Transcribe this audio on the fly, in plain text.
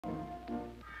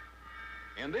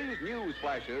In these news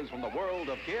flashes from the world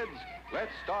of kids, let's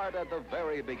start at the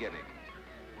very beginning.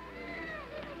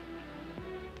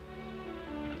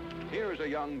 Here's a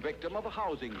young victim of a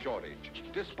housing shortage.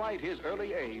 Despite his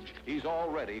early age, he's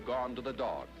already gone to the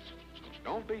dogs.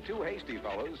 Don't be too hasty,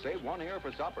 fellas. Save one ear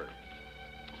for supper.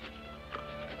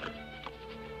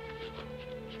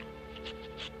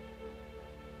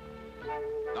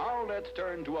 Now let's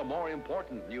turn to a more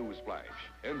important news flash.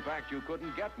 In fact, you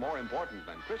couldn't get more important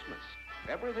than Christmas.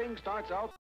 Everything starts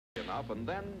out enough, and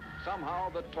then somehow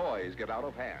the toys get out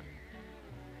of hand.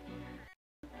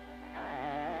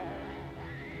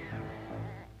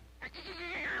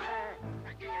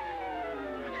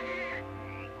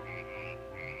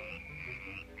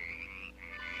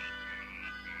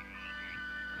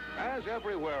 As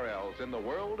everywhere else in the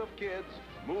world of kids,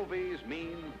 movies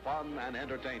mean fun and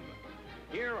entertainment.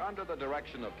 Here, under the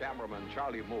direction of cameraman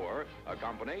Charlie Moore, a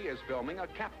company is filming a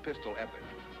cap pistol epic.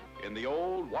 In the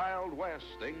old Wild West,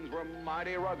 things were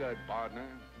mighty rugged, partner.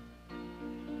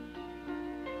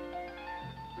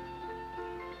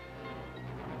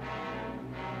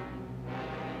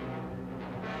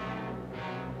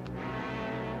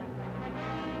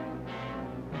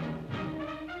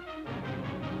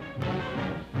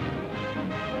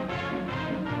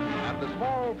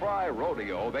 Fry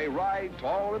rodeo, they ride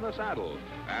tall in the saddle,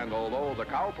 and although the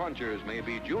cowpunchers may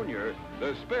be junior,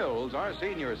 the Spills are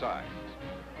senior size.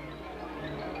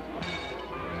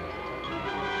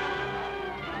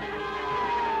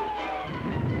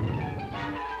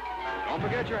 Don't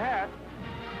forget your hat.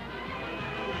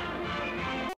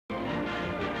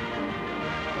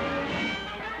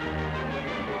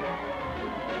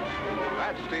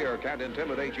 That steer can't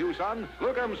intimidate you, son.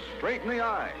 Look him straight in the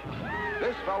eye.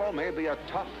 This fellow may be a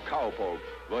tough cowpoke,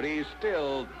 but he's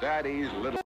still Daddy's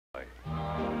little boy.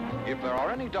 If there are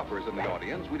any duffers in the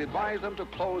audience, we'd advise them to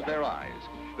close their eyes.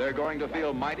 They're going to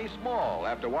feel mighty small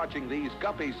after watching these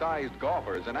guppy-sized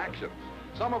golfers in action.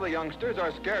 Some of the youngsters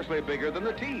are scarcely bigger than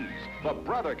the tees, but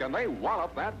brother, can they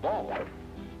wallop that ball.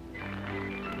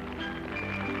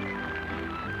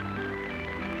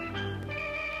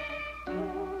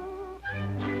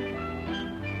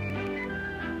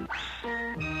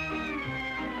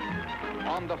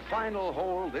 On the final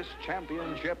hole, this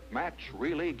championship match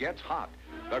really gets hot.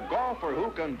 The golfer who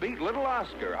can beat little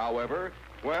Oscar, however,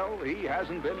 well, he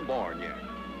hasn't been born yet.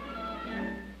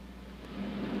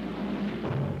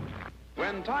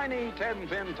 When tiny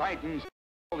 10-pin Titans,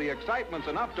 the excitement's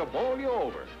enough to bowl you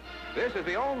over. This is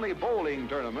the only bowling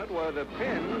tournament where the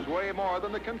pins weigh more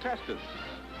than the contestants.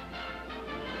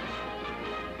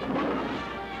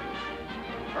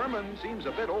 Herman seems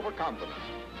a bit overconfident.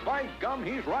 By gum,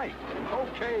 he's right.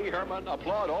 Okay, Herman,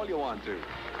 applaud all you want to.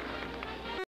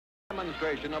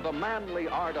 Demonstration of the manly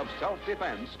art of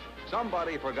self-defense,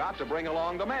 somebody forgot to bring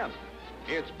along the men.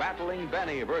 It's Battling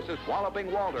Benny versus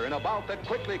Walloping Walter in a bout that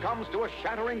quickly comes to a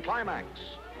shattering climax.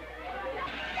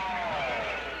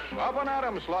 Up and at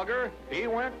him, slugger. He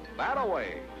went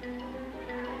that-a-way.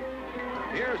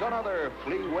 Here's another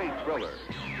flea-weight thriller.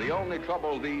 The only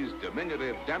trouble these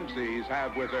diminutive Dempseys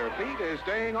have with their feet is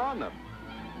staying on them.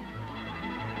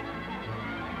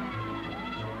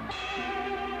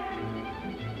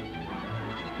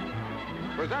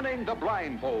 Presenting the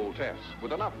blindfold test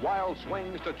with enough wild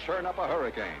swings to churn up a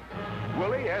hurricane.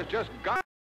 Willie has just got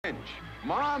an inch.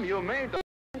 Mom, you made the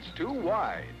inch too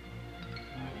wide.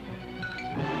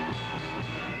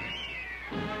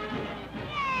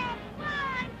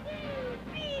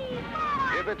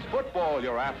 If it's football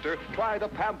you're after, try the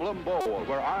Pablum Bowl,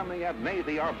 where Army and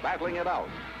Navy are battling it out.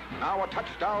 Now a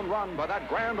touchdown run by that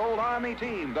grand old Army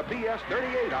team, the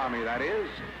PS-38 Army, that is.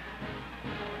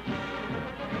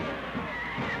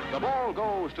 The ball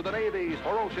goes to the Navy's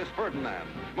ferocious Ferdinand,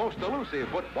 most elusive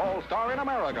football star in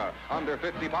America, under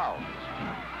 50 pounds.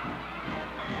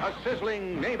 A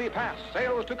sizzling Navy pass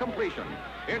sails to completion.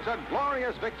 It's a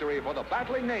glorious victory for the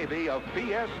battling Navy of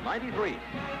PS-93.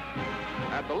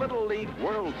 At the Little League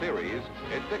World Series,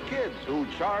 it's the kids who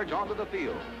charge onto the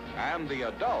field, and the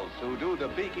adults who do the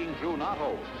peeking through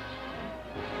knotholes.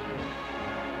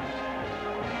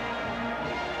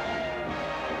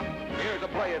 Here's a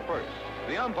play at first.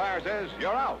 The umpire says,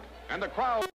 you're out, and the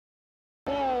crowd...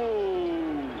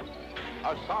 Ooh!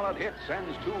 A solid hit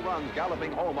sends 2 runs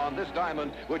galloping home on this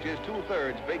diamond, which is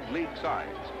 2/3 big league size.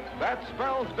 That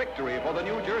spells victory for the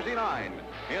New Jersey Nine.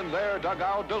 In their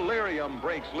dugout, delirium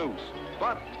breaks loose.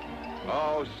 But,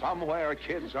 oh, somewhere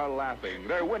kids are laughing.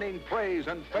 They're winning praise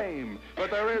and fame.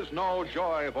 But there is no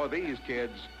joy for these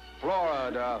kids.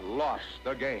 Florida lost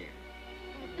the game.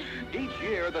 Each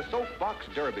year, the Soapbox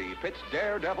Derby pits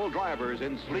daredevil drivers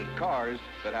in sleek cars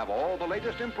that have all the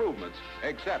latest improvements,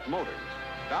 except motors.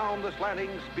 Down the slanting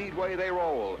speedway they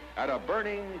roll at a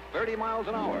burning 30 miles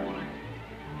an hour.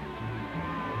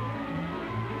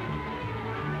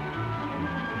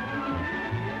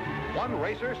 One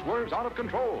racer swerves out of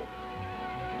control.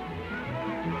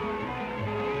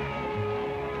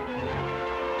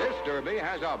 This derby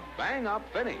has a bang-up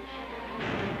finish.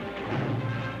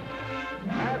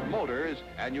 Add motors,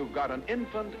 and you've got an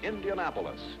infant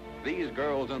Indianapolis. These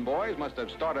girls and boys must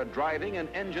have started driving in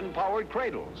engine-powered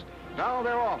cradles. Now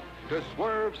they're off to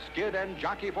swerve, skid, and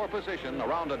jockey for position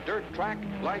around a dirt track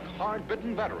like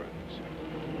hard-bitten veterans.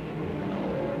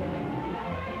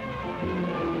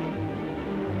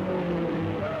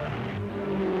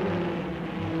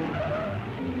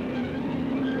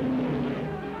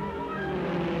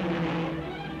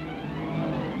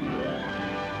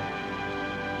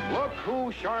 Look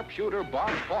who sharpshooter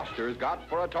Bob Foster's got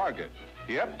for a target.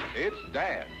 Yep, it's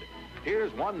Dad.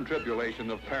 Here's one tribulation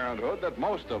of parenthood that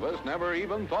most of us never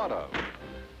even thought of.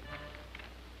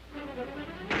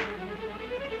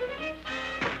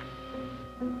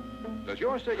 Does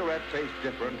your cigarette taste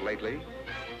different lately?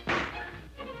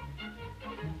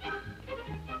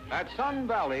 At Sun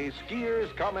Valley,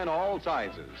 skiers come in all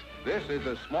sizes. This is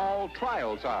a small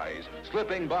trial size,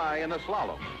 slipping by in a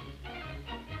slalom.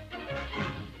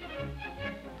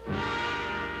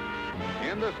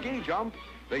 In the ski jump,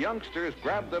 the youngsters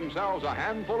grab themselves a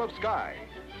handful of sky,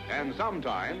 and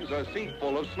sometimes a seat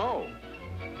full of snow.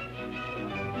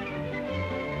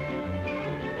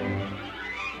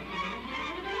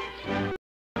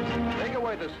 Take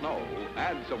away the snow,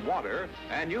 add some water,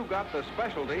 and you've got the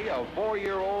specialty of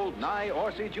 4-year-old Nye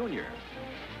Orsi Jr.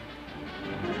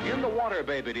 In the water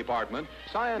baby department,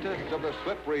 scientists of the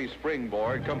Slippery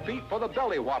Springboard compete for the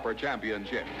Belly Whopper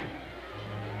Championship.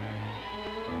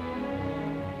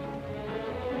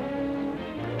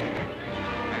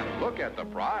 Look at the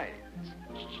prize.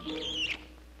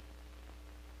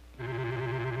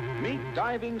 Meet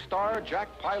diving star Jack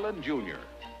Pyland Jr.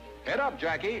 Head up,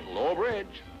 Jackie, low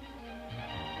bridge.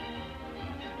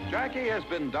 Jackie has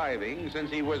been diving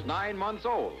since he was 9 months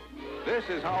old. This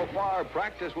is how far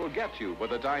practice will get you by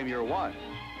the time you're 1.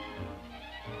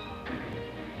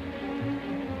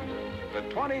 The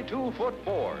 22-foot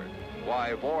board.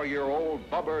 Why, 4-year-old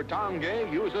Bubber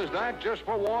Tange uses that just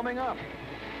for warming up.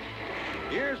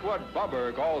 Here's what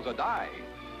Bubber calls a dive,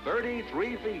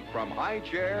 33 feet from high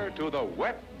chair to the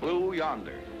wet blue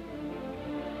yonder.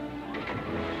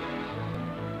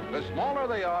 The smaller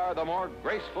they are, the more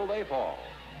graceful they fall.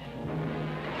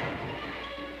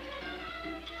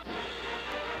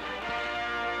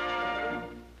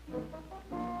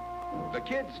 The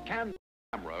kids' camera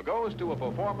goes to a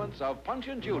performance of Punch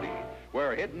and Judy,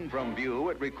 where hidden from view,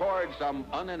 it records some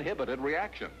uninhibited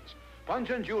reactions.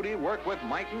 Punch and Judy work with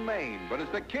might and main, but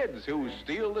it's the kids who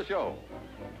steal the show.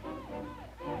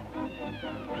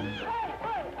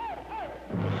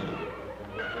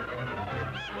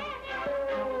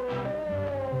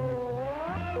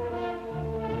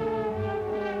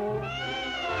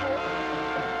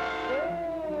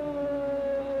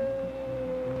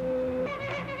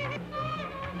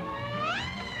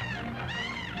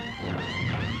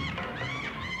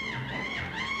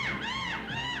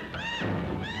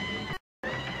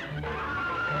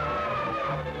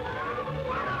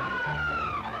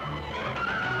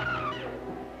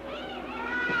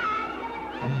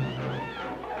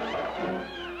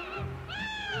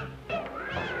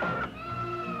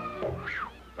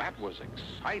 That was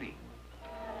exciting.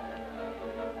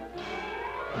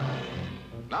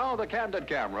 Now the candid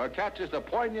camera catches the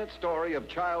poignant story of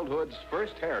childhood's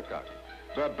first haircut.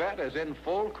 The bet is in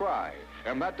full cry,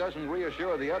 and that doesn't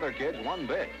reassure the other kids one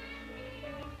bit.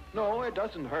 No, it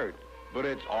doesn't hurt, but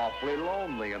it's awfully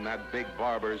lonely in that big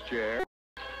barber's chair.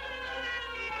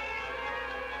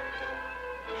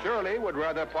 Shirley would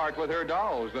rather part with her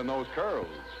dolls than those curls.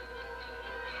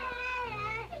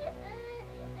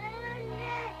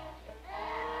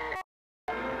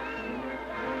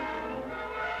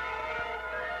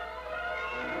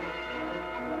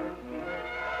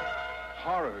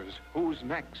 Horrors, who's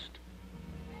next?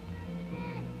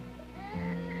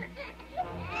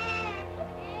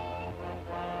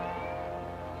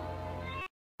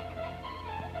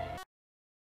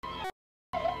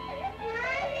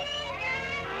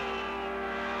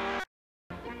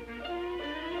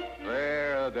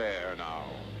 There now.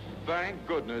 Thank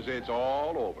goodness it's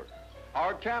all over.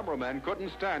 Our cameraman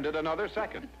couldn't stand it another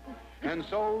second. And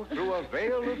so, through a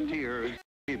veil of tears,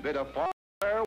 he bid a